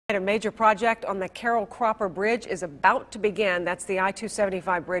A major project on the Carroll Cropper Bridge is about to begin. That's the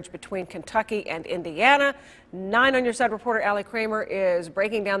I-275 bridge between Kentucky and Indiana. 9 on your side reporter Allie Kramer is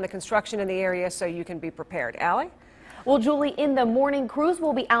breaking down the construction in the area so you can be prepared. Allie? Well, Julie, in the morning, crews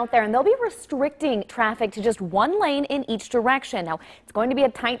will be out there and they'll be restricting traffic to just one lane in each direction. Now, it's going to be a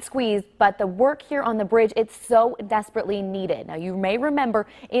tight squeeze, but the work here on the bridge, it's so desperately needed. Now, you may remember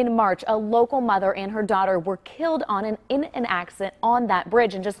in March, a local mother and her daughter were killed in an accident on that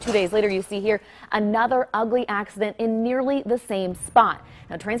bridge. And just 2 days later, you see here another ugly accident in nearly the same spot.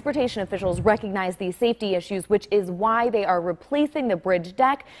 Now, transportation officials recognize these safety issues, which is why they are replacing the bridge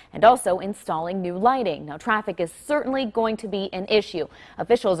deck and also installing new lighting. Now, traffic is certainly going to be an issue.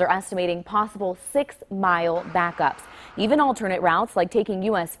 Officials are estimating possible 6-mile backups. Even alternate routes like taking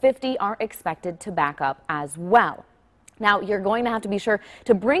US 50 are expected to back up as well. Now, you're going to have to be sure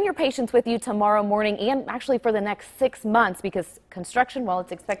to bring your patients with you tomorrow morning and actually for the next 6 months because construction, well,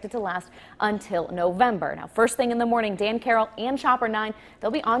 it's expected to last until November. Now, first thing in the morning, Dan Carroll and Chopper 9,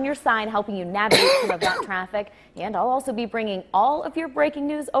 they'll be on your side helping you navigate some of that traffic. And I'll also be bringing all of your breaking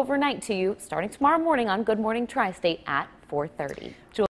news overnight to you starting tomorrow morning on Good Morning Tri-State at 4:30.